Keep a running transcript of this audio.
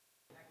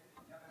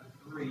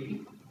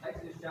3,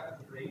 Exodus chapter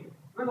 3.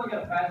 We're going to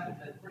look at a passage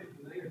that's pretty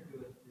familiar to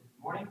us this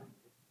morning.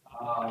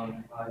 I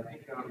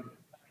think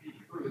these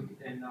truths.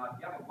 And if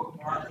you have a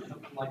bookmark or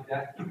something like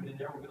that, keep it in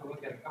there. We're going to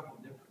look at a couple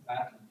of different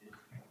passages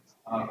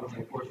over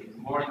the course of the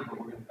morning, but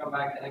we're going to come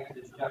back to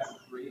Exodus chapter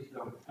 3.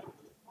 So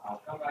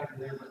I'll come back to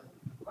there. But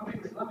let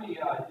me just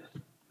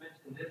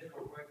mention this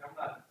real quick. I'm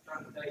not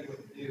trying to tell you what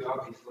to do,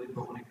 obviously,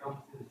 but when it comes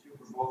to the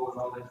Super Bowl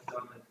and all this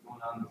stuff that's going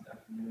on this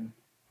afternoon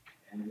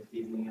and this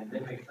evening, and they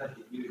make such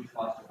a huge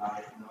fuss about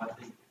it. You know,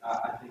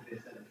 I think they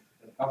said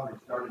the coverage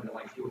started at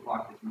like 2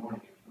 o'clock this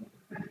morning or something.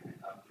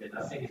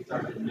 I think it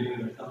started at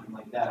noon or something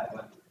like that.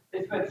 But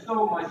they spent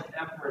so much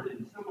effort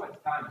and so much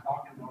time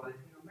talking about it.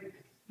 You know, make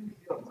it huge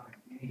deal about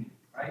a game,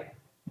 right?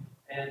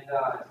 And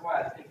that's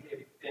why I think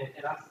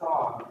and I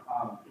saw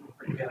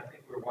pretty good. I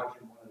think we were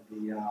watching one of the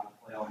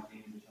playoff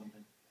games or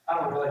something. I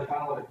don't really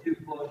follow it too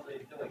closely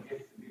until it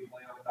gets to be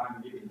playoff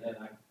time, and even then,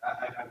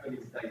 I couldn't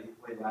even tell you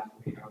who played last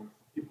week.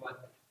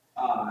 But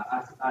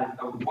I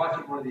was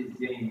watching one of these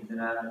games,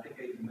 and I think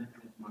I even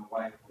mentioned it to my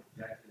wife,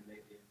 Jackson,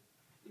 maybe.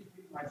 These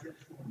people are just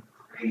going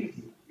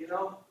crazy, you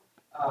know?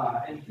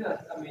 And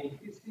just, I mean,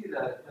 you see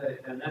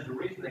and there's a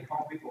reason they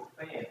call people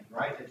fans,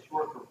 right? It's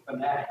short for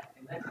fanatic,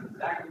 and that's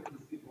exactly what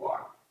these people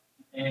are.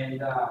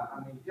 And,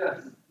 I mean,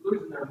 just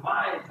losing their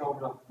minds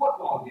over a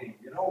football game,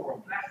 you know, or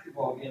a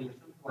basketball game or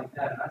something like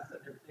that. And I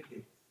sat there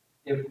thinking,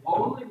 if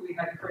only we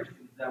had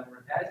Christians that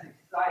were as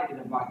excited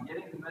about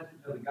getting the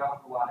message of the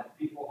gospel out as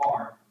people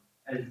are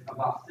as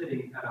about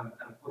sitting at a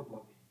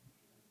football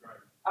game.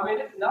 Right. I mean,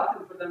 it's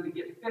nothing for them to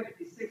get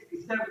 50,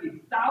 60,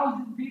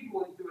 70,000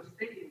 people into a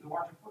stadium to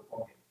watch a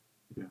football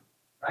game.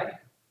 Yeah. Right?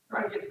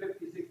 Try to get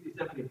 50, 60,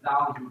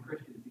 70,000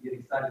 Christians to get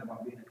excited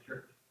about being at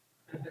church.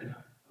 I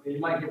mean,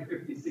 you might get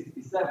 50,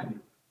 60, 70,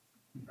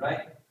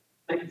 right?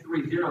 Take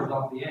 3 zeros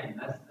off the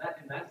end. That's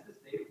the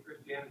state of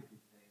Christianity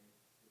today.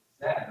 It's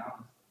sad,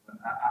 honestly. But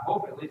I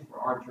hope, at least for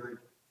our church,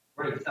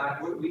 we're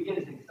excited. We get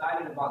as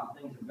excited about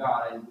the things of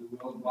God as we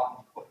will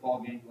about the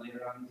football game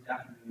later on this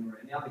afternoon or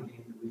any other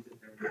game that we sit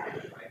there and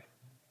watch, right?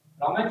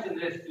 But I'll mention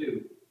this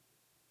too.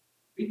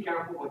 Be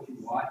careful what you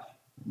watch.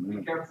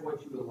 Be careful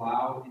what you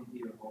allow into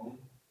your home.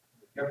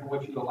 Be careful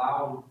what you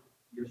allow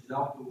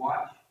yourself to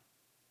watch,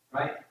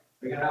 right?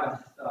 We're going to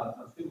have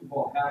a Super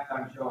Bowl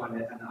halftime show on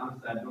it, and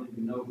honestly, I don't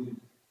even know who's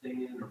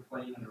singing or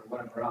playing it or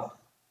whatever else.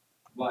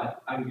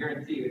 But I can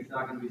guarantee you it's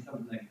not going to be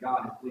something that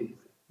God is pleased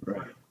with.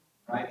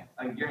 Right?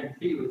 I can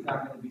guarantee you it's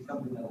not going to be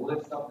something that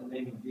lifts up the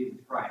name of Jesus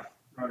Christ.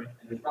 Right.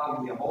 And there's probably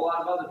going to be a whole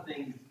lot of other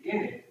things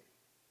in it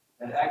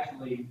that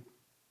actually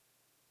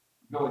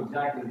go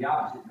exactly the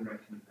opposite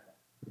direction of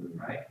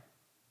that. Right?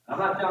 I'm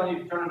not telling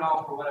you to turn it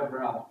off or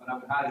whatever else, but I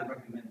would highly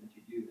recommend that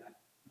you do that.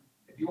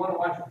 If you want to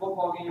watch a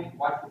football game,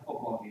 watch the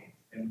football games.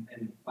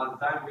 And by the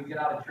time we get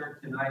out of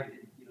church tonight,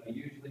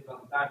 usually by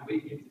the time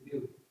we get to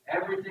do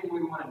everything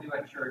we want to do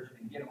at church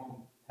and get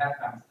home,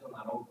 halftime's still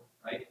not over,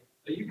 right?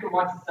 So you can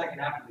watch the second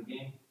half of the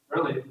game.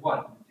 Really, the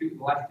last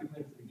 2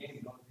 minutes of the game,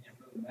 you don't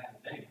really matter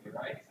anyway,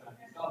 right? So if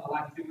you saw the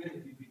last 2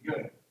 minutes, you'd be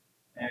good.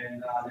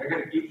 And they're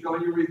going to keep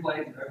showing you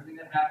replays of everything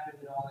that happened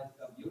and all that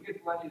stuff. You'll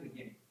get plenty of the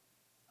game.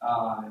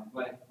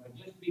 But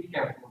just be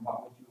careful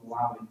about what you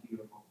allow into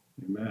your home.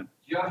 Amen.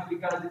 Just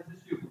because it's a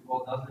Super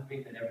Bowl doesn't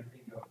mean that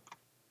everything goes,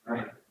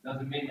 right?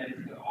 Doesn't mean that it's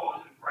good. Oh,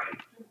 this is great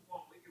Super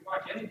Bowl. We can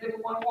watch anything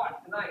we want to watch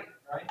tonight,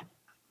 right?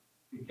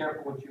 Be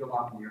careful what you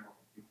allow in your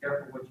home. Be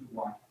careful what you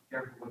watch. Be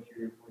careful what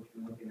you're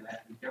looking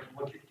at. Be careful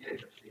what your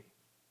kids are seeing,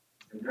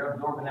 because they're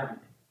absorbing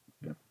everything.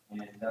 Yeah.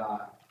 And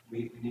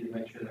we need to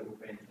make sure that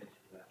we're paying attention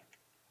to that.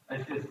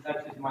 That's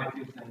just my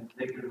 2 cents.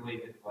 Take it or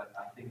leave it, but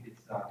I think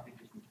it's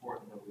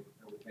important that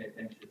we pay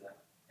attention to that.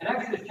 In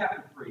Exodus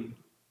chapter 3.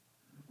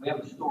 We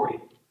have a story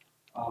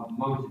of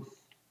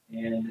Moses,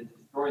 and it's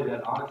a story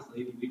that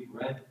honestly we've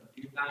read a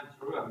few times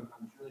through. I'm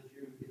sure that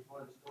it's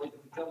one of the stories that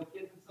we tell the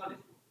kids in Sunday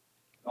school.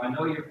 So I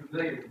know you're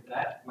familiar with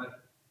that,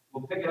 but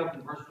we'll pick it up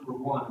in verse number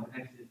 1 of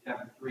Exodus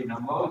chapter 3. Now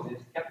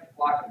Moses kept the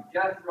flock of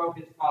Jethro,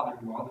 his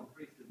father-in-law, the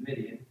priest of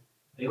Midian.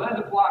 They led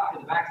the flock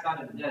to the backside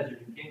of the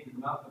desert and came to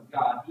the mountain of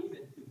God,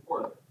 even to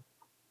Horeb.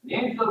 And the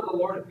angel of the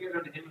Lord appeared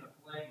unto him in a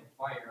flame of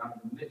fire out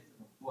of the midst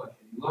of a bush.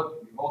 And he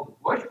looked, and behold, the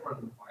bush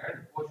burned with fire,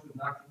 and the bush was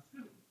not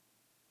consumed.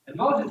 And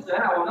Moses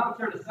said, I will now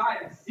turn aside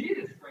and see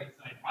this great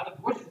sight, why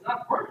the bush is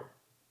not burnt.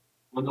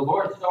 When the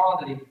Lord saw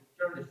that he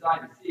turned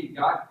aside to see,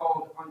 God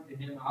called unto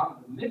him out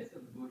of the midst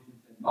of the bush and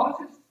said,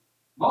 Moses,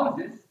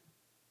 Moses.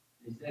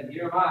 He said,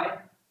 Here am I.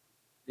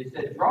 He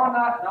said, Draw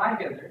not nigh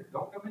hither,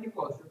 don't come any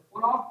closer.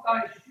 Put off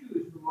thy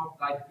shoes from off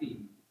thy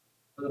feet,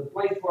 for the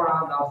place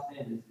whereon thou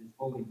standest is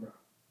holy ground.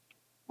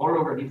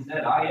 Moreover, he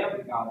said, I am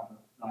the God of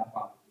thy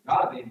father, the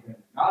God of Abraham,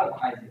 the God of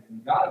Isaac,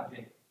 and the God of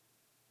Jacob.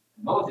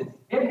 And Moses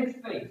hid his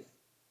face,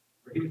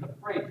 for he was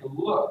afraid to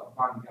look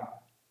upon God.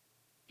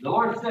 The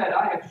Lord said,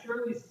 I have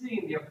surely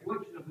seen the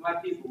affliction of my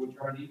people which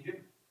are in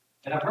Egypt,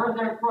 and have heard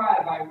their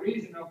cry by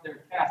reason of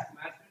their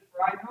taskmasters,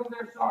 for I know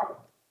their sorrow.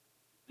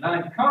 And I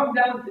am come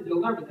down to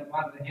deliver them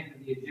out of the hand of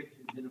the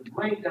Egyptians, and to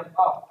bring them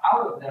up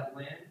out of that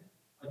land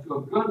unto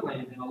a good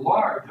land, and a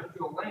large,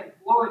 unto a land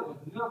flowing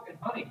with milk and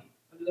honey,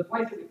 unto the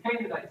place of the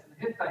Canaanites, and the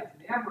Hittites, and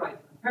the Amorites,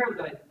 and the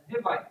Perizzites, and the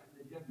Hivites, and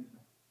the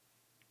Jebusites.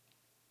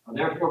 Now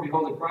therefore,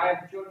 behold, the cry of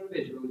the children of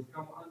Israel is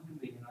come unto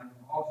me, and I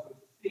have also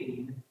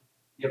seen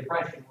the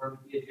oppression wherewith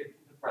the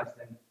Egyptians oppressed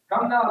them.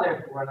 Come now,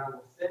 therefore, and I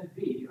will send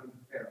thee unto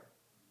Pharaoh,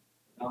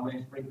 that thou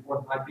mayest bring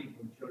forth my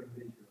people, the children of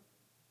Israel,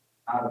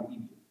 out of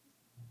Egypt.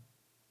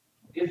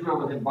 Israel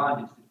was in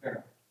bondage to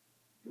Pharaoh.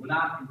 They were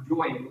not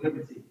enjoying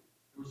liberty.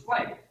 They were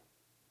slaves.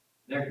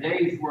 Their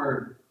days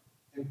were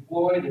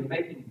employed in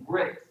making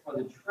bricks for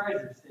the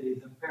treasure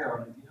cities of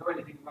Pharaoh. And if you know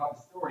anything about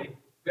the story,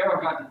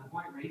 Pharaoh got to the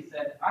point where he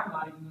said, I'm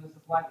not even going to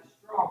supply the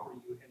straw for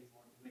you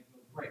anymore to make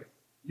those bricks.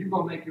 You're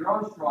going to make your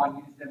own straw and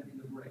use them in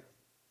the bricks.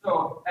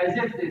 So as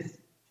if this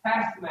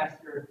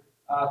taskmaster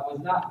was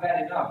not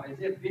bad enough, as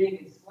if being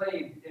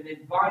enslaved and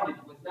in bondage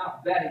was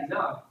not bad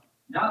enough,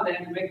 now they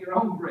had to make their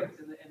own bricks,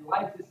 and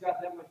life just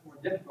got that much more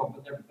difficult.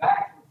 But their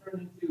backs were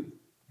turned into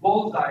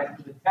bullseyes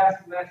for the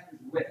taskmaster's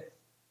whips.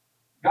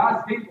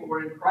 God's people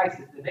were in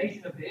crisis. The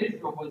nation of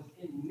Israel was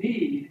in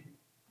need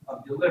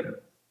of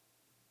deliverance.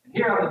 And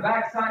here on the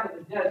backside of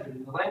the desert,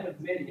 in the land of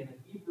Midian,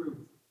 a Hebrew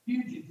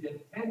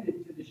fugitive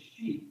tended to the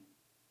sheep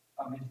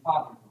of his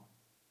father's home.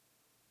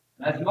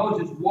 And as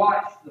Moses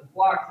watched the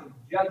flocks of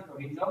Jethro,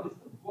 he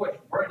noticed a bush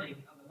burning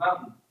on the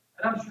mountain.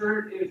 And I'm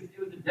sure it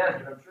was a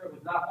desert. I'm sure it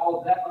was not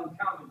all that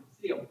uncommon to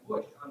see a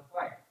bush on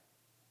fire.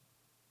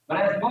 But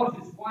as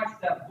Moses watched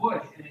that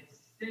bush, and it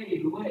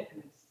stayed lit,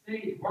 and it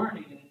stayed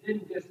burning, and it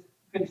didn't just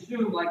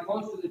consume like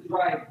most of the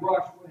dry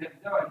brush would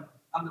have done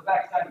on the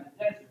backside of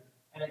the desert,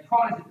 and it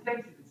caught his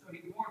attention, and so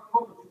he walked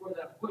over to where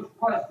that bush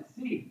was to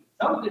see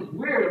something's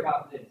weird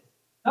about this.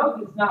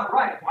 Something's not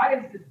right. Why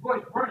is this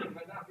bush burning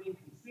but not being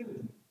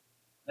consumed?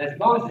 As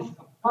Moses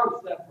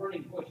approached that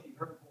burning bush, he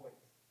heard a voice.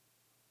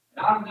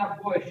 And out of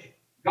that bush,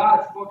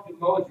 God spoke to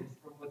Moses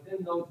from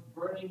within those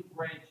burning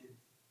branches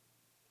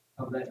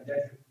of that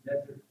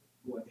desert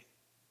bush.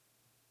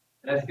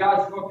 And as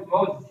God spoke to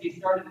Moses, he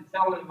started to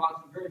tell him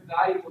about some very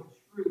valuable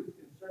truths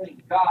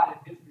concerning God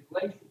and his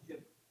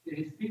relationship to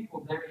his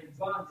people there in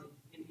bondage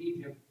in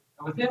Egypt.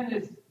 And within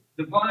this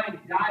divine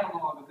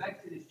dialogue of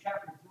Exodus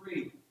chapter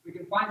 3, we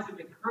can find some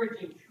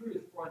encouraging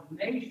truths for a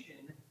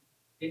nation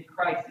in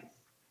crisis.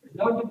 There's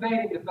no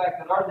debating the fact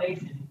that our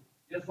nation,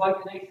 just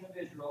like the nation of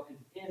Israel, is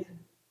in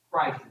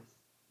crisis.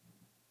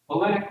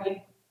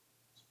 Politically,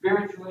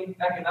 spiritually,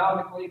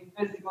 economically,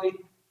 physically,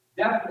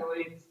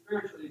 definitely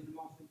spiritually is the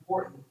most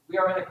important. We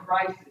are in a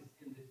crisis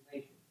in this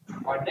nation.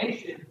 Our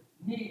nation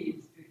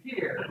needs to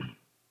hear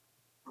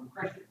from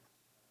Christians.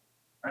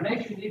 Our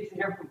nation needs to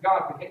hear from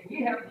God.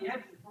 We have the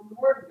answer from the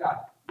Word of God.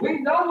 We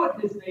know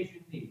what this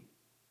nation needs.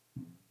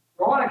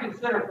 So I want to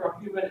consider for a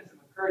few minutes some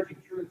encouraging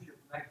truths here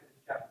from Exodus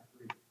chapter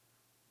 3.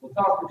 We'll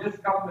talk for just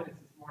a couple minutes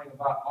this morning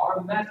about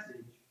our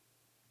message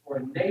for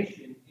a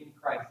nation in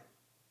crisis.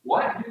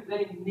 What do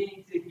they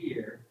need to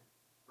hear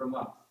from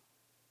us?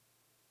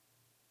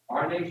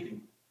 Our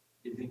nation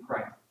is in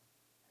crisis.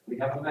 We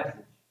have a message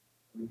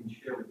that we can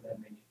share with that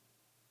nation.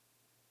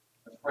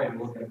 Let's pray and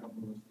look at a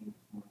couple of those things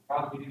this morning.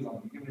 Father, we do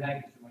love you. We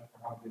thank you so much for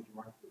how good you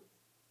are to us.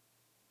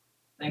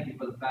 Thank you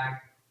for the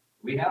fact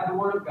that we have the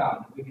Word of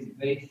God that we can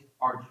base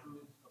our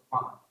truths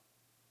upon.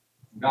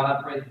 And God,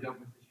 I pray that you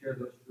help us to share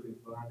those truths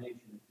with our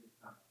nation at this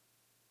time.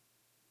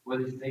 Where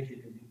this nation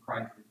is in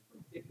crisis,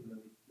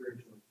 particularly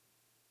spiritually.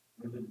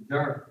 There's a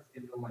dearth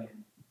in the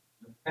land.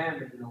 There's a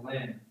famine in the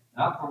land.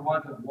 Not for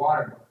want of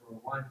water, but for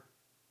want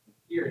of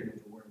hearing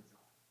of the Word of God.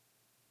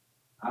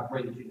 I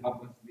pray that you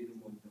help us to be the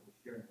ones that will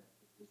share that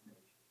with this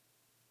nation.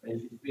 Pray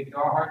that you speak to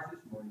our hearts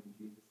this morning in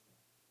Jesus'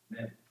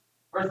 name. Amen.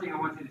 First thing I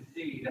want you to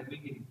see that we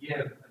can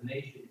give a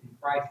nation in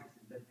crisis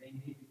is that they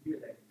need to hear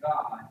that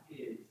God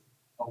is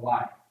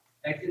alive.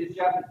 Exodus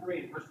chapter 3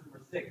 and verse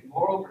number 6.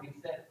 Moreover, he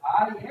said,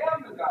 I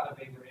am the God of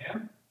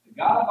Abraham, the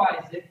God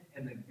of Isaac,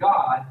 and the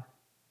God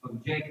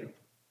of Jacob.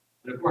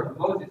 But of course,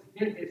 Moses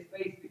hid his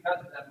face because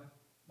of that.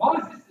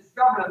 Moses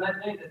discovered on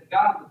that day that the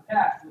God of the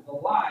past was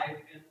alive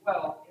and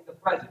well in the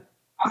present.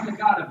 I'm the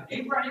God of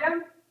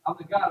Abraham. I'm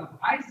the God of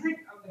Isaac.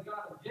 I'm the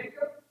God of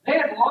Jacob. They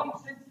had long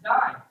since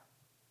died.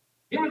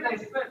 Here they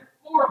spent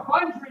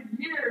 400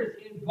 years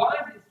in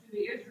bondage to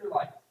the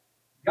Israelites.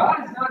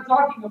 God is not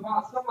talking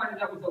about somebody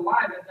that was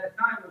alive at that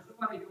time or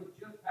somebody who had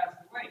just passed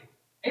away.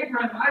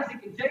 Abraham,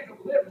 Isaac, and Jacob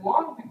lived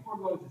long before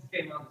Moses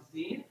came on the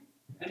scene.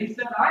 And he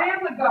said, I am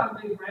the God of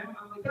Abraham.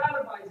 I'm the God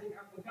of Isaac.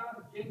 I'm the God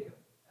of Jacob.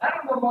 I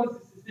don't know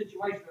Moses'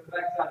 situation on the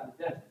backside of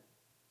the desert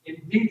in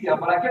detail,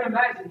 but I can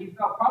imagine he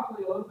felt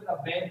probably a little bit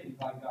abandoned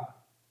by God.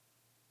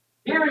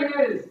 Here he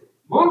is,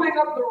 moving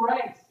up the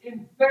ranks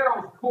in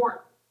Pharaoh's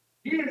court.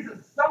 He is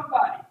a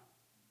somebody.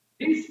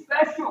 He's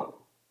special.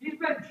 He's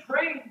been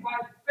trained by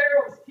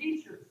Pharaoh's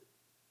teachers.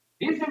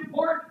 He's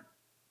important.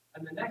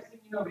 And the next thing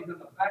you know, he's on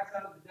the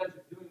backside of the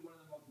desert doing one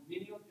of the most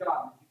menial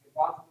jobs that you can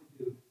possibly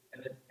do,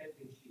 and that's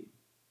tending sheep.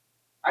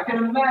 I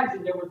can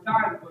imagine there were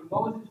times when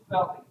Moses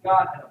felt that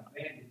God had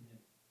abandoned him.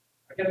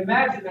 I can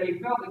imagine that he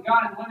felt that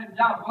God had let him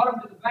down, brought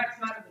him to the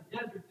backside of the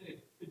desert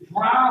to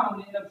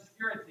drown in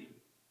obscurity.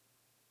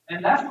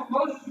 And that's what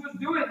Moses was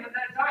doing at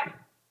that time.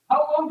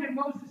 How long did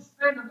Moses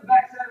spend on the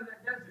backside of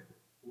that desert?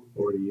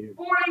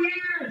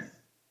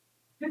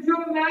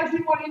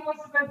 imagine what he must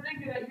have been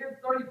thinking at year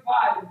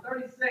 35 and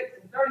 36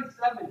 and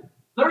 37,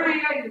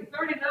 38 and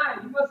 39.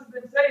 He must have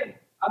been saying,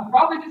 I'm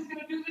probably just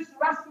going to do this the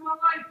rest of my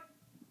life.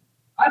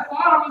 I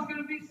thought I was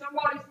going to be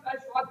somebody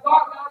special. I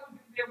thought God was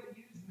going to be able to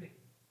use me.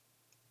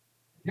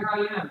 Here I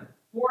am,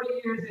 40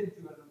 years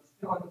into it. I'm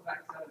still on the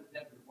backside of the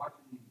desert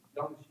watching these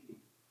young sheep.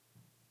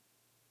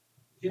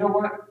 But you know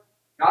what?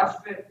 God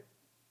spent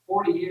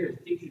 40 years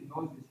teaching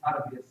Moses how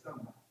to be a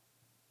somebody.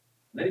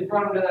 Then he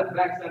brought him to that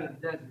backside of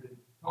the desert and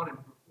taught him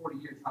for 40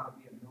 years how to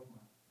be a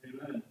nobody.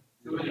 Amen.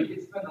 So he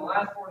could spend the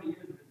last 40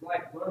 years of his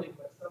life learning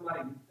what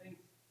somebody who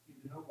thinks he's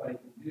a nobody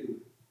can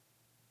do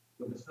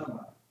with a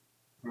somebody.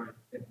 Right.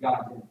 If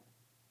God did.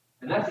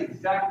 And that's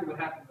exactly what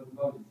happened with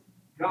Moses.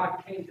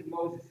 God came to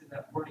Moses in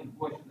that burning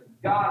bush, and the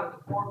God of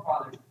the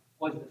forefathers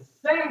was the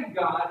same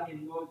God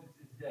in Moses'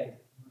 day.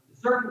 The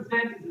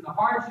circumstances and the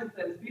hardships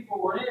that his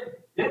people were in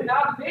did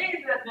not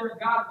mean that their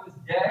God was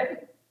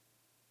dead.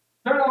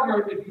 Turn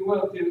over, if you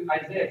will, to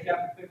Isaiah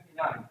chapter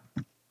 59.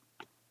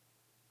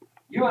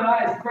 You and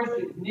I as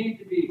Christians need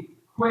to be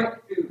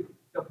quick to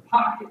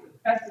pocket the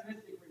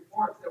pessimistic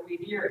reports that we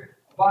hear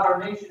about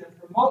our nation and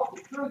promote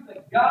the truth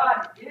that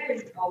God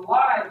is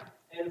alive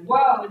and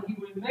well, and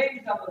he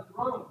remains on the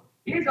throne.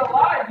 He's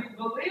alive. You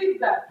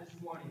believe that this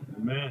morning.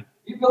 Amen.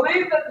 You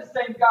believe that the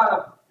same God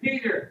of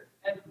Peter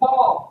and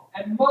Paul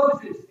and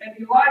Moses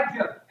and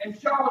Elijah and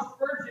Charles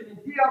Spurgeon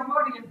and D.L.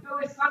 Moody and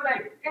Billy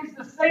Sunday is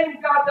the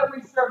same God that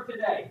we serve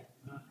today.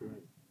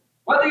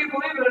 Whether you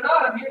believe it or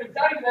not, I'm here to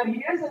tell you that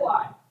he is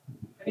alive.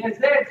 And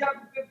Isaiah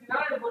chapter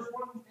 59, verse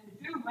 1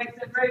 and 2 makes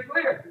it very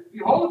clear.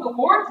 Behold, the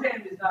Lord's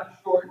hand is not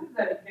shortened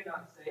that it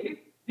cannot save,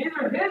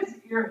 neither his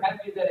ear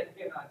heavy that it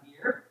cannot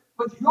hear.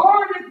 But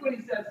your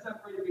iniquities have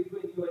separated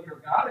between you and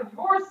your God, and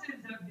your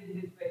sins have hid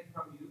his face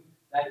from you,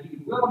 that he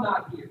will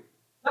not hear.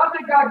 Not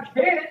that God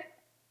can't,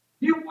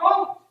 he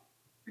won't,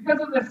 because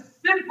of the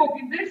sinful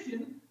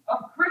condition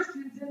of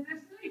Christians in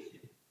this nation.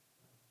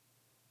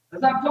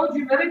 As I've told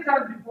you many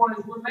times before,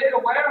 as we're made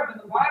aware of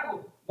in the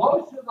Bible,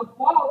 most of the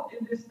fault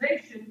in this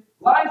nation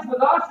lies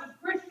with us as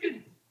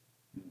Christians.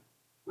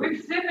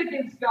 We've sinned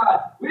against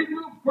God. We've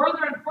moved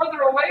further and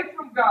further away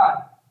from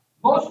God,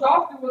 most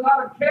often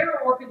without a care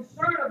or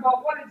concern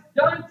about what it's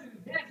done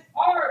to his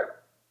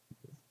heart.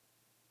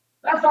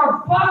 That's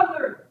our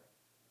Father.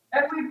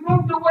 And we've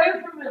moved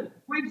away from him.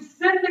 We've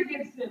sinned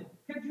against him.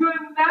 Could you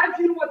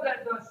imagine what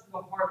that does to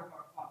the heart of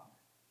our Father?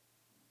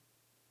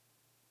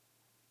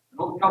 An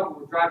old couple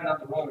were driving down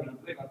the road, and I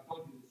believe I've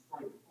told you this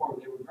story before.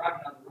 They were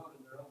driving down the road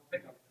in their own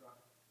pickup truck.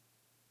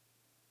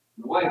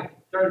 The wife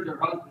turned to her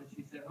husband and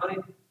she said, honey,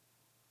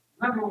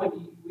 remember when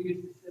we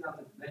used to sit on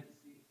the bench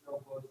seat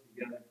so close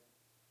together?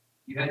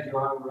 You had your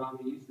arm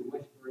around me. You used to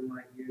whisper in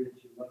my ear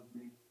that you loved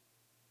me.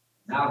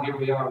 Now here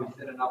we are. We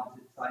sit on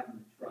opposite sides of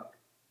the truck.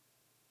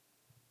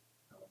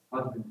 So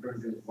husband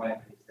turned to his wife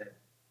and he said,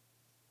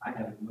 I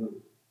haven't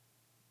moved.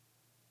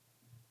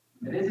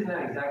 And isn't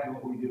that exactly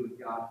what we do with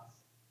God?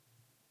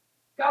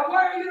 God,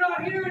 why are you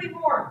not here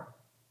anymore?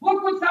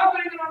 Look what's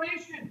happening in our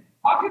nation.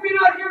 How come you're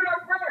not hearing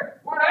our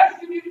prayer? We're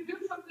asking you to do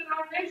something in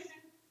our nation.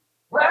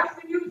 We're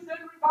asking you to send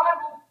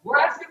revival. We're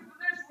asking for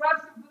this. We're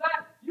asking for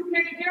that. You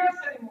can't hear us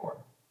anymore.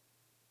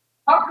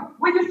 How come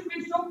we used to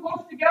be so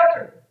close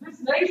together? This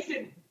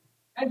nation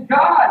and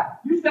God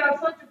used to have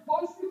such a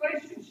close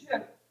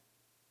relationship.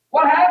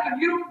 What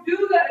happened? You don't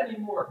do that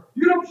anymore.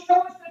 You don't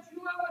show us that you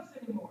love us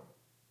anymore.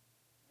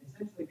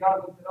 Essentially,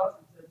 God looked at us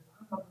and said,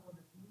 I'm not the one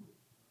that's moved.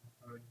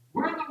 Right.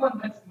 We're the one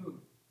that's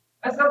moved.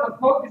 That's not the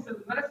focus of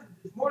the message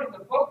this morning.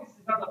 The focus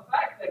is on the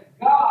fact that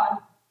God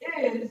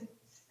is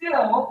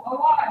still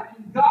alive.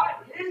 And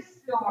God is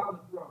still on the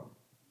throne.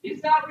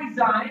 He's not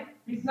resigned.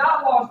 He's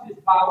not lost his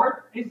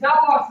power. He's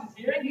not lost his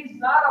hearing. He's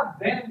not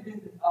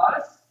abandoned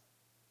us.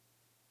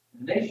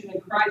 The nation in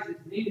crisis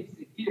needs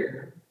to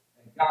hear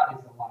that God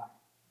is alive.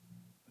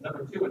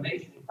 Number two, a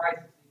nation in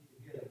crisis needs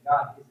to hear that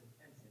God is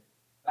attentive.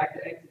 Back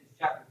to Exodus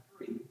chapter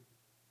 3,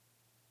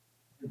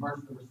 in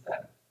verse number 7.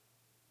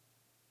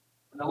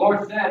 And the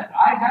Lord said,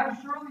 I have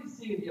surely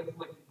seen the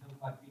afflictions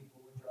of my people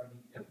which are in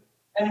Egypt,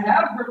 and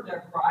have heard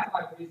their cry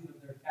by reason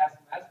of their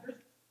taskmasters,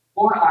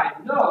 for I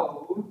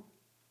know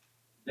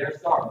their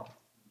sorrow.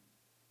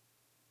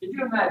 Could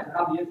you imagine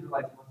how the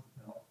Israelites must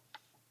have felt?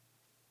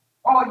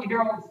 Oh, you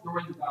hear all the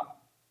stories about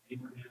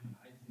Abraham and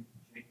Isaac and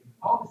Jacob, and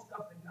all the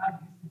stuff that God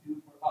used to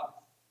do for us.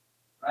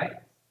 Right?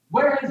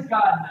 Where is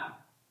God now?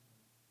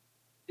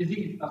 Is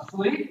he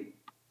asleep?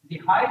 Is he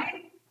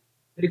hiding?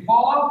 Did he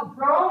fall off the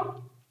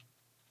throne?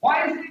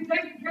 Why isn't he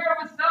taking care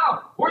of us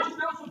now? We're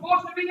still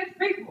supposed to be his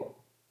people.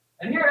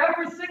 And here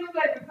every single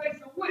day we face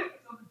the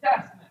whips of the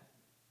taskmaster.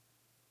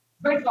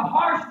 We face the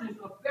harshness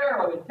of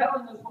Pharaoh in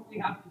telling us what we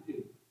have to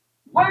do.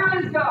 Where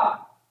is God?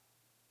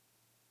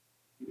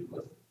 He was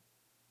listening.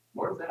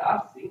 The Lord said,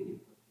 I've seen the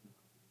affliction of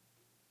my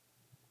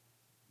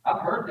people.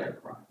 I've heard their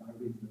cry by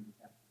reason of the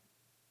taskmaster.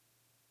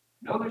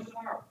 Know their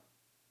sorrow.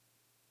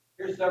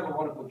 Here's several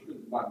wonderful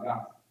truths about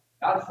God.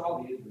 God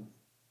saw the Israelites.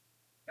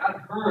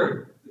 God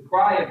heard the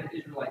cry of the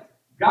Israelites.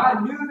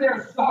 God knew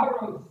their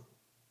sorrows.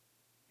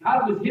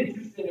 God was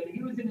interested, and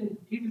He was in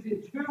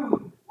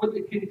tune with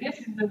the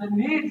conditions and the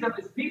needs of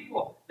his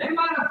people. They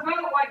might have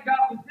felt like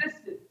God was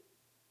distant.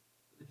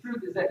 But the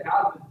truth is that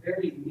God was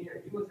very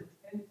near. He was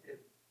attentive.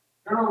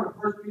 Turn over to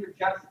 1 Peter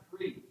chapter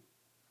 3.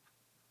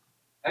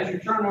 As you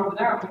turn over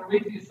there, I'm going to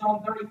read to you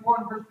Psalm 34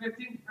 and verse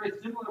 15. It's a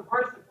very similar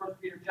verse in 1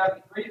 Peter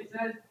chapter 3. It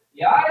says,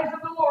 "The eyes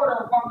of the Lord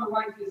are upon the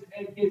righteous,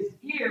 and his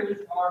ears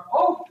are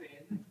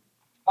open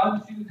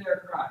unto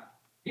their cry."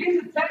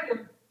 He's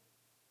attentive.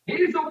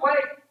 He's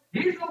awake.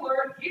 He's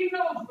alert. He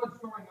knows what's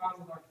going on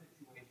with our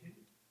situation.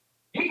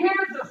 He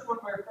hears us when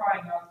we're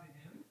crying out to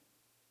him.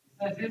 It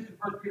says this in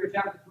 1 Peter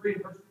chapter 3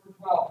 and verse number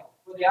 12.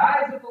 "For the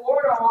eyes of the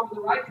Lord are over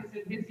the righteous,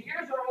 and his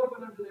ears are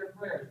open unto their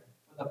prayers.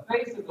 For the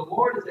face of the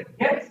Lord is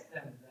against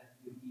them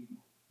that do evil."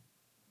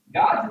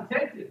 God's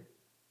attentive.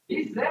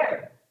 He's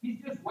there.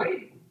 He's just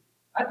waiting.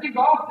 I think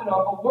often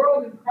a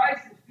world in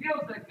crisis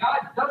feels that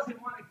God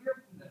doesn't want to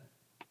hear from them.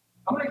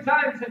 How many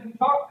times have you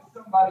talked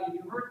to somebody and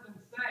you heard them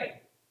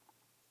say,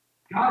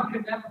 "God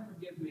can never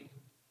forgive me.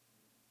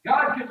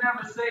 God can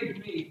never save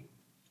me.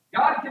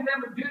 God can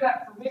never do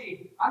that for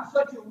me. I'm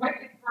such a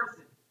wicked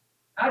person."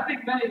 And I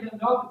think many of them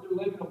know that they're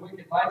living a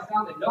wicked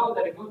lifestyle. They know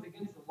that it goes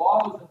against the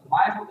laws of the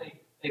Bible.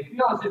 They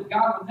feel as if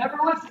God will never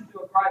listen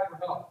to a cry for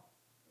help.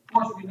 Of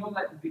course, we know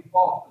that to be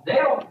false, but they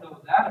don't know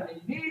that, and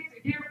they need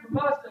to hear from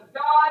us that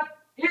God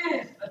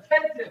is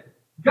attentive.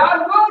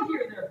 God will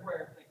hear their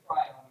prayer if they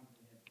cry out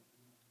unto him.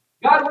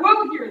 God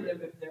will hear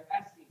them if they're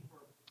asking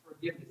for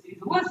forgiveness. He's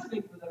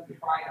listening for them to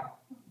cry out.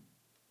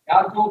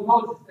 God told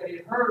Moses that he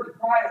had heard the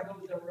cry of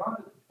those that were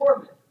under the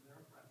torment of their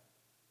oppressors.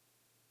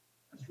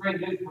 That's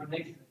great news for a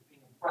nation that's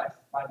being oppressed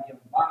by the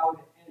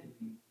avowed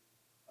enemy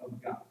of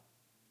God.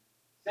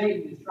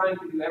 Satan is trying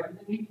to do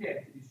everything he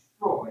can to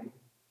destroy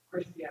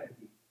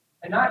Christianity.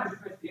 And not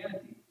just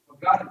Christianity, but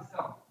God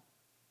himself.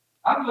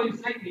 I believe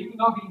Satan, even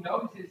though he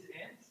knows his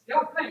end,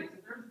 still thinks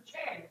that there's a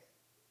chance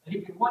that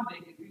he can one day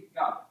defeat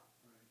God.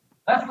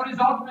 That's what his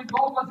ultimate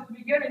goal was at the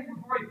beginning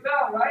before he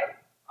fell, right?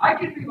 I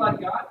can be like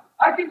God.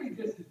 I can be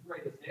just as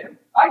great as him.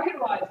 I can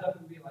rise up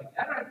and be like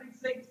that. And I think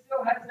Satan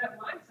still has that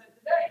mindset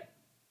today.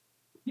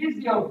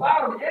 He's the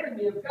avowed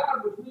enemy of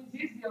God, which means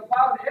he's the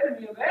avowed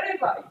enemy of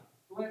anybody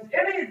who has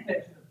any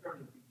intention of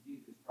turning to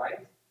Jesus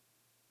Christ.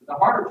 But the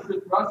harder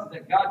truth for us is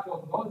that God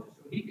told Moses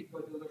so he could go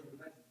deliver the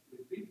message to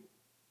his people.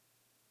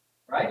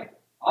 Right?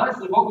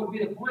 Honestly, what would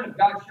be the point of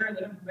God sharing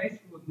that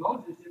information with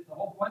Moses if the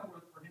whole point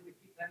was for him to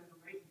keep that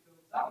information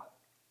to himself?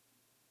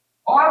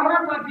 Oh, I've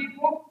heard my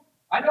people.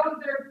 I know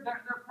that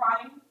they're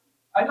crying.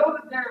 I know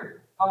that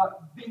they're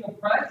being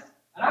oppressed.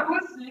 And I'm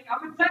listening.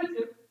 I'm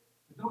attentive.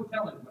 But don't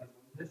tell anybody.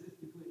 This is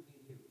between me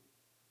and you.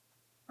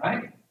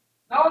 Right?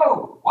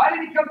 No. Why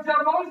did he come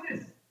tell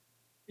Moses?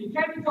 He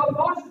came to tell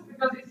Moses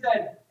because he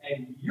said,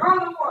 "And you're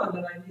the one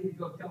that I need to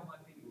go tell my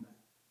people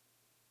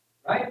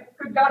that." Right?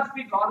 Could God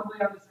speak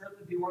audibly on this earth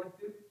if he wanted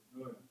to?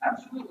 No.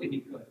 Absolutely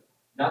he could.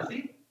 Does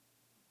he?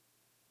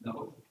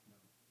 No.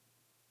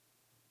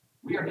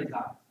 We are his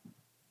eyes.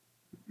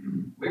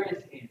 We're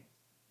his hands.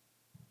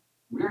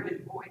 We're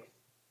his voice.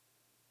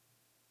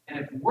 And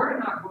if we're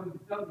not going to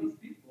tell these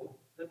people,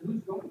 then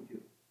who's going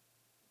to?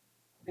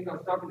 I think I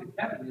was talking to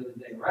Kevin the other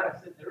day, right? I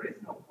said, there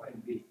is no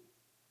plan B.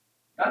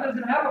 God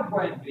doesn't have a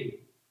plan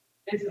B.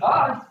 It's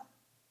us,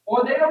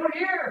 or they don't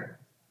hear.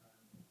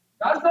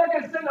 God's not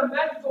going to send a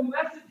magical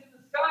message in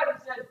the sky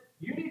that says,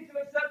 you need to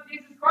accept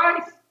Jesus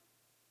Christ.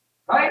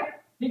 Right?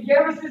 He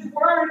gave us his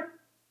word.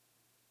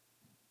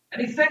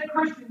 And he sent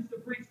Christians to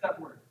preach that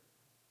word.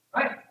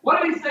 Right?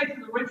 What did he say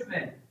to the rich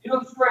man? You know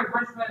the story of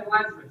rich man and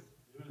Lazarus.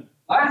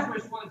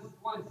 Lazarus was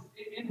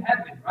in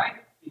heaven, right?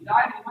 He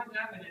died and he went to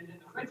heaven, and then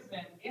the rich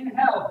man in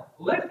hell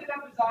lifted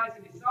up his eyes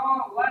and he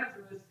saw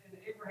Lazarus in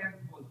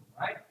Abraham's bosom,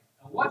 right?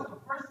 And what's the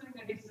first thing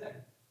that he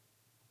said?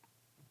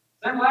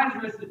 Send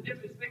Lazarus to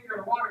dip his finger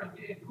in water and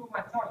cool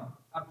my tongue.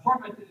 I'm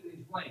tormented in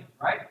these flames,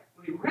 right?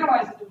 When he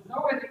realized that there was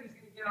no way that he was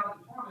going to get out of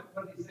the torment,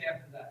 what did he say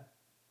after that?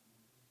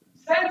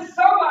 Send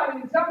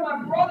somebody to tell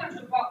my brothers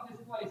about this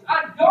place.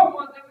 I don't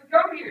want them to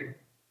come here.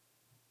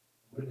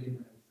 What did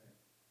Abraham say?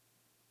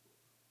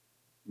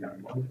 Yeah,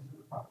 Moses and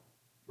the prophet.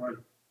 Right.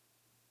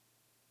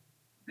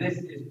 This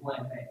is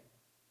plan A.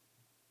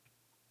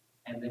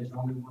 And there's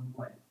only one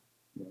plan.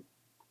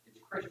 It's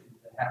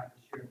Christians that have to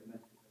share the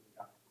message of the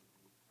gospel of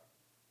Jesus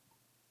Christ.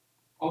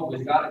 Oh,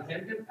 was God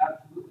attentive?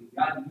 Absolutely.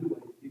 God knew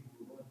what his people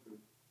were going through.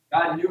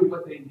 God knew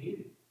what they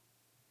needed.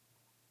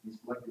 He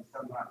selected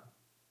somebody.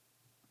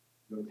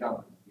 Go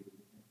tell them to give it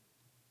to him.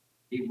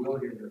 He will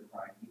hear their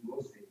cry. He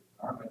will save them.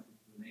 Our message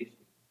to the nation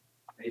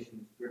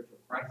facing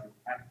spiritual crisis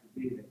has to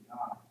be that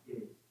God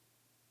is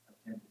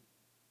attentive.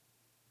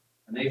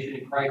 A nation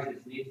in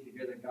crisis needs to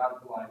hear that God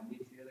is alive,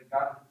 needs to hear that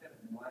God is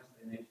attentive. And lastly,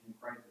 a nation in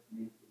crisis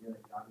needs to hear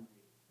that God is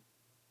able.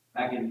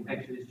 Back in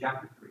Exodus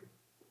chapter 3.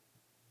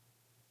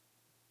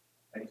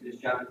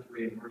 Exodus chapter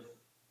 3 and verse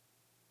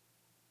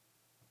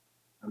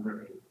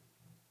number 8.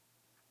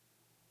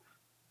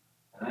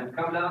 And I have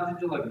come down to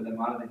deliver them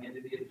out of the hand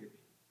of the Egyptians,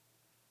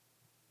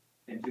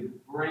 and to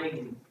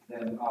bring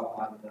them up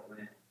out of that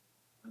land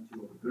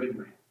unto a good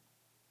land,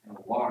 and a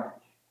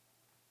large,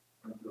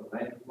 unto a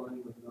land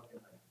flowing with milk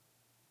and honey.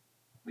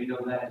 We know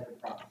that as the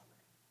promised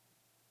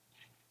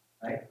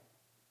land. Right?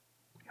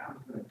 God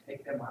was going to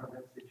take them out of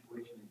that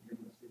situation and give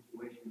them a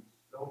situation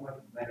so much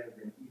better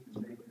than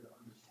even they could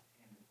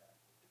understand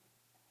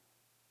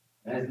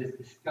at that. As this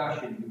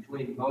discussion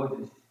between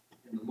Moses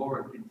and the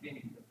Lord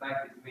continues, the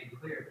fact is made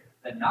clear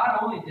that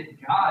not only did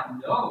God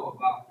know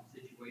about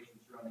the situation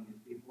surrounding his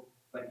people,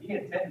 but he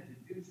intended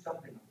to do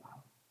something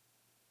about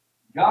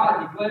it.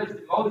 God declares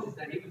to Moses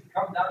that he was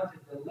come down to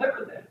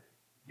deliver them.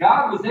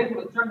 God was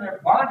able to turn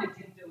their bondage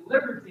into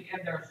liberty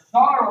and their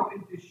sorrow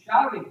into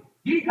shouting.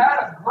 He had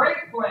a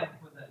great plan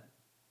for them.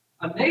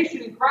 A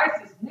nation in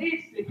crisis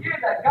needs to hear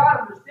that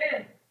God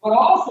understands, but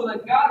also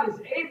that God is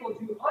able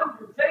to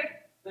undertake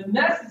the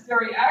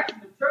necessary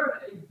action to turn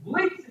a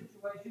bleak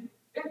situation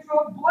into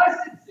a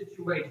blessed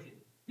situation.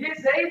 He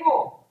is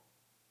able.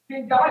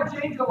 Can God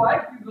change a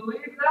life? Do you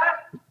believe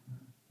that?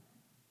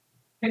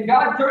 Can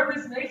God turn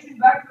this nation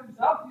back to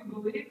himself? Do you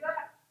believe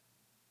that?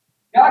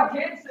 God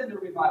can send a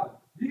revival.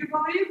 Do you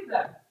believe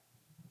that?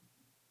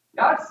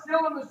 God's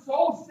still in the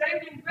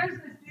soul-saving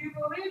business. Do you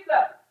believe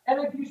that?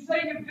 And if you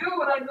say you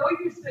do, and I know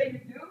you say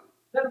you do,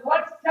 then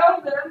let's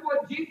tell them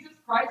what Jesus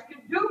Christ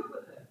can do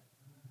for them.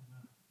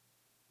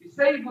 If you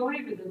say you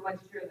believe it, then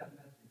let's share that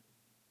message.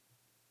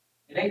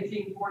 In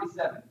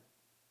 1847,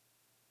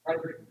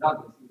 Frederick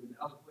Douglass, he was an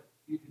eloquent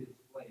fugitive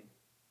slave,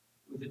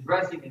 was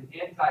addressing an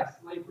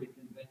anti-slavery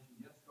convention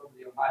just over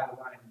the Ohio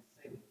line in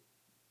Salem.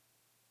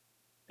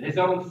 And his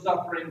own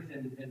sufferings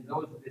and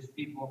those of his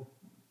people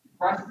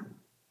depressed him.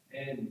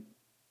 And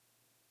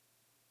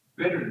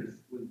bitterness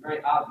was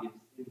very obvious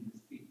in the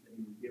speech that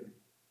he was giving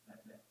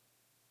that day.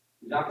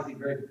 He was obviously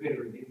very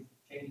bitter against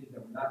changes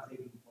that were not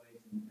taking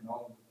place and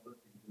all of those other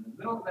things. In the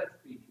middle of that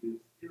speech, he was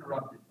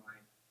interrupted by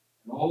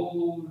an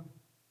old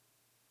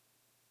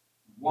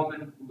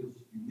woman who was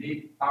a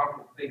unique,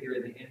 powerful figure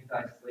in the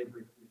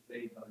anti-slavery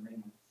crusade by the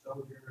name of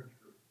Sojourner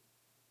Truth.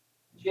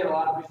 She had a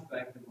lot of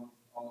respect amongst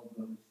all of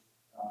those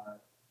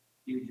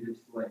fugitive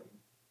slaves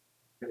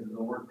because of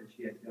the work that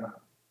she had done.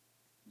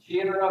 She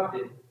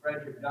interrupted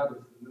Frederick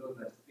Douglass in the middle of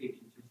that speech,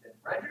 and she said,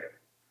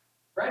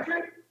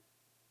 Frederick,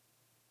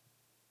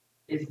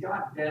 is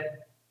God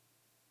dead?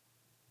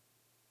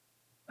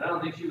 I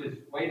don't think she was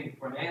waiting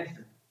for an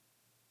answer.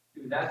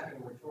 She was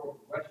asking a rhetorical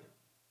question.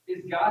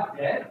 Is God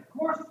dead? Of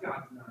course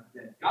God's not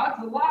dead.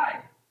 God's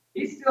alive.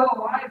 He's still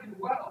alive and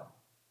well.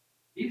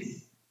 He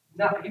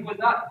was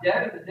not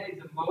dead in the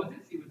days of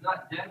Moses. He was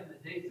not dead in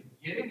the days of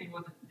Gideon. He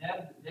wasn't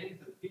dead in the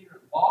days of Peter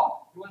and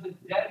Paul. He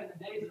wasn't dead in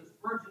the days of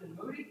Spurgeon and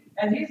Moody.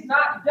 And he's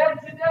not dead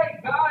today.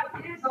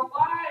 God is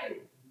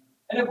alive.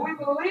 And if we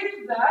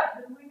believe that,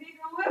 then we need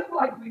to live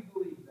like we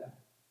believe that.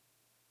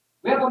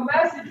 We have a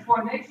message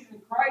for a nation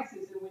in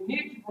crisis, and we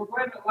need to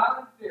proclaim it loud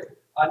and clear.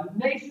 A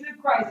nation in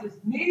crisis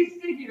needs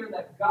to hear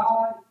that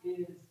God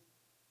is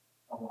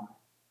alive.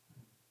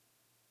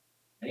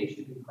 A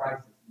nation in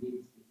crisis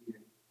needs to hear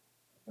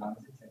that God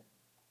is attentive.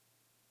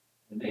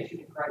 The nation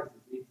in crisis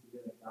needs to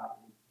hear that God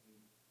is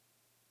able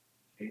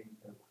to change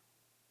their life.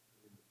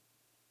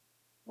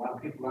 A lot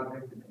of people out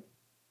there today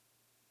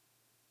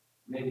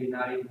maybe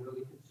not even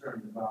really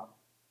concerned about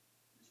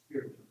the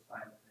spiritual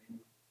side of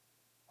things.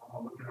 Oh,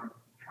 look at our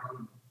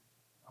economy.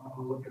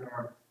 Oh, look at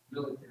our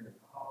military.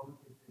 Oh, look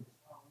at this.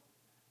 Oh, look at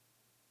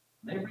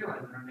that. They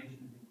realize that our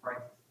nation is in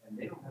crisis, and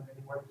they don't have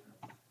anywhere to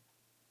turn.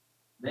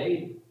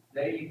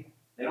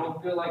 They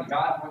don't feel like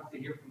God wants to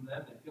hear from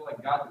them. They feel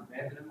like God's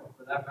abandoned them, or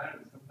for that matter,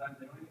 sometimes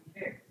they don't even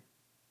care.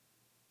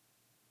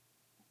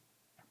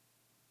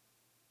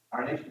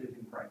 Our nation is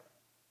in crisis.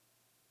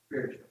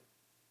 Spiritually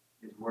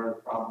is where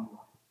the problem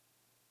lies.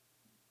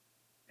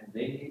 And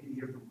they need to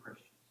hear from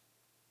Christians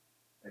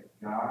that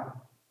God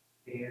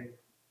can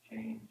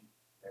change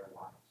their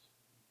lives.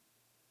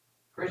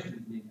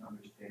 Christians need to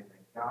understand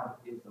that God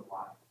is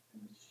alive.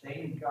 And the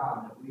same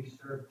God that we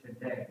serve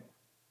today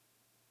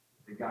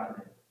is the God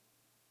that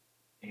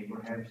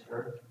Abraham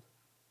served,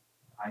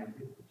 Isaac,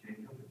 and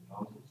Jacob, and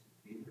Moses,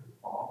 and Peter,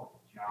 and Paul,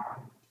 and John,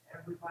 and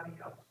everybody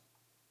else.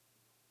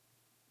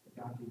 That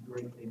God did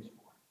great things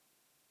for him.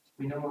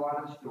 We know a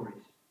lot of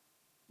stories.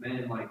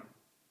 Men like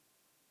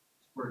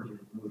Spurgeon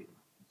and Moody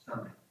and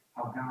Sunday,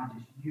 how God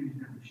just used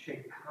them to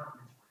shape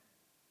continents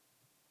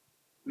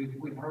for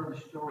him. We've heard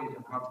the stories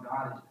of how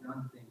God has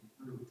done things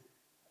through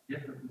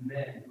different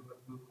men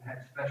who had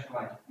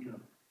specialized,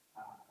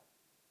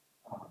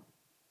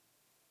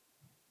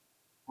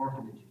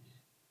 orphanages,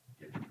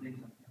 different things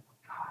like that. But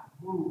God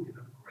moved in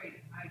a great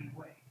and mighty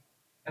way.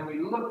 And we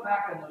look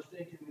back on those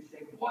things and we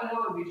say, boy, that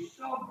would be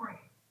so great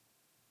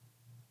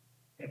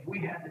if we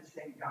had the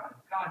same God.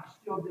 If God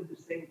still did the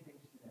same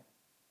things today.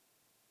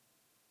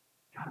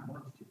 God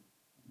wants to.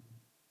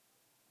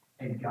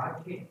 And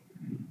God can.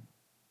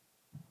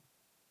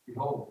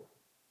 Behold,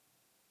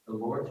 the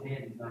Lord's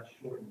hand is not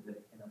shortened that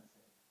it cannot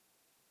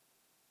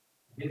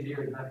save. His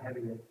ear is not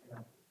heavy that it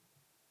cannot hear.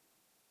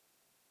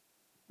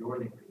 Your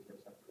iniquities have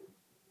separated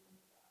from the Lord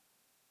God.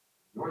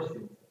 Your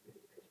sins have hid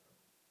his face from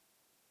you.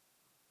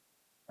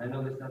 I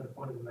know that's not the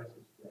point of the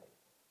message today.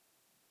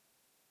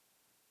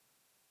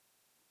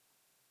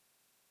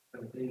 But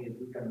the thing is,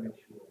 we've got to make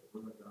sure that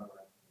we're living our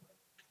life in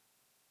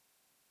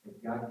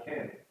that God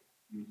can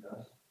use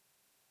us.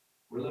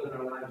 We're living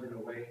our lives in a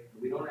way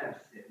that we don't have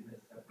sin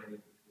that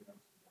separates between us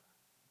and God.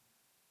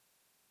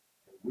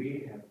 And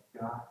we have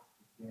got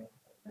to get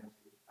a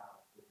message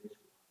out to this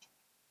world.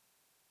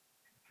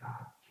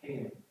 God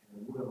can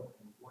and will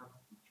and wants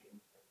to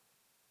change their lives.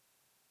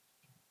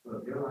 So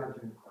if their lives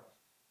are in Christ,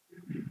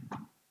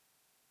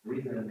 the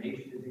reason a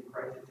nation is in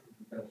crisis is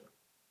because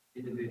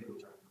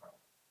individuals are in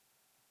Christ.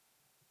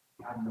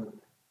 God knows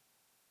that.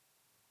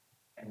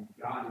 And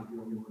God is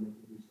the only one that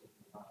can do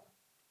something about it.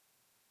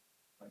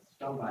 But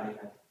somebody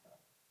has to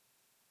tell.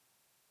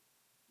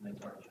 And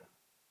that's our job.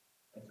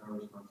 That's our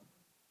responsibility.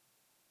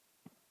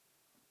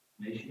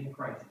 Nation in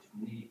crisis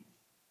needs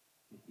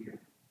to hear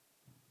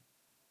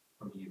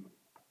from you.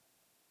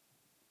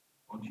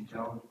 Won't you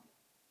tell them?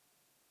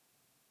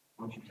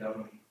 Won't you tell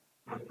them?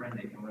 Your friend,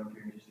 they come up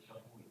here in just a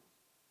couple weeks.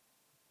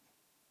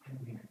 Let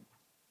them hear.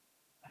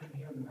 Let them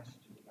hear the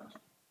message of the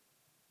gospel.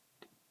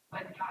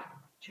 Let God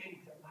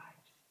change their lives.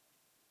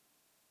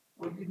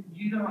 Well,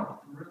 you know how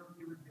thrilled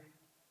you would be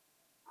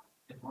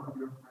if one of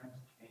your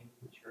friends came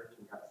to church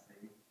and got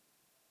saved?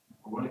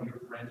 Or one of your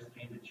friends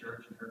came to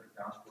church and heard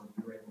the gospel and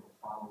you were able to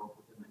follow up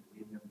with them and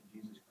lead them to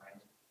Jesus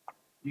Christ?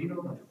 Do you know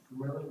the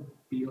thrilling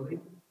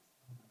feeling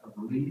of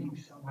leading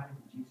somebody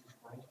to Jesus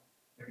Christ?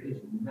 There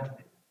is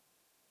nothing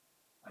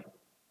like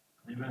it.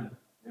 Amen.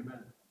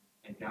 Amen.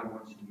 And God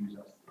wants to use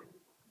us today.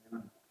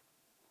 Amen.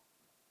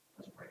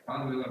 Let's pray.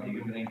 Father, we love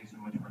you. We thank you so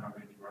much for how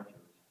good you are to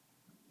us.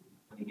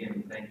 And again,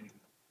 we thank you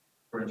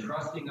for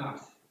entrusting us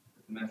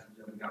with the message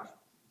of the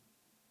gospel.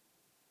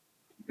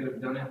 You could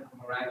have done it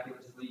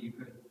miraculously. You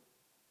could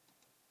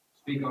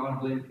speak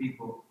audibly to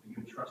people, but you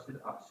entrusted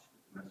us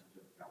with the message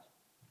of the gospel.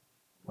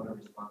 What a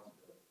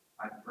responsibility.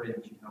 I pray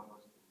that you help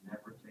us to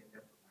never take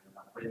that for granted.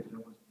 I pray that you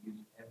help us to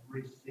use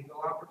every single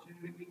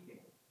opportunity we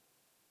can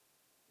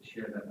to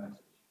share that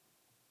message.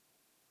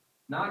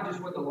 Not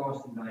just with the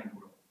lost and dying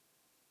world,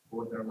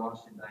 but with our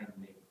lost and dying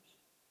neighbors,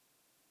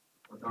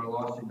 with our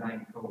lost and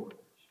dying coworkers,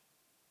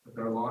 with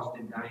our lost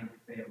and dying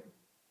family.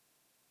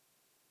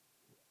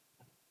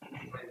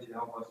 I pray that you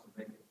help us to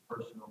make it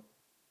personal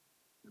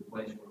to the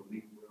place where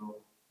we will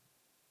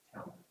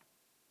tell them.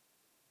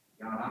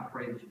 God, I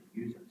pray that you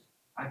use us.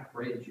 I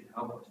pray that you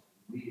help us to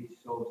lead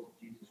souls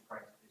to Jesus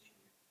Christ this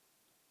year.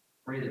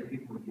 Pray that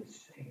people would get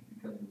saved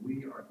because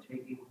we are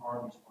taking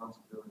our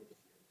responsibilities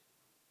seriously.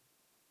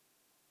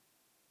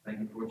 Thank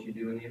you for what you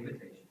do in the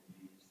invitation. In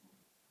Jesus'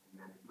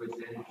 name. Amen. If you would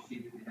stand and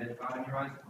proceed with your heads bowed and your eyes closed.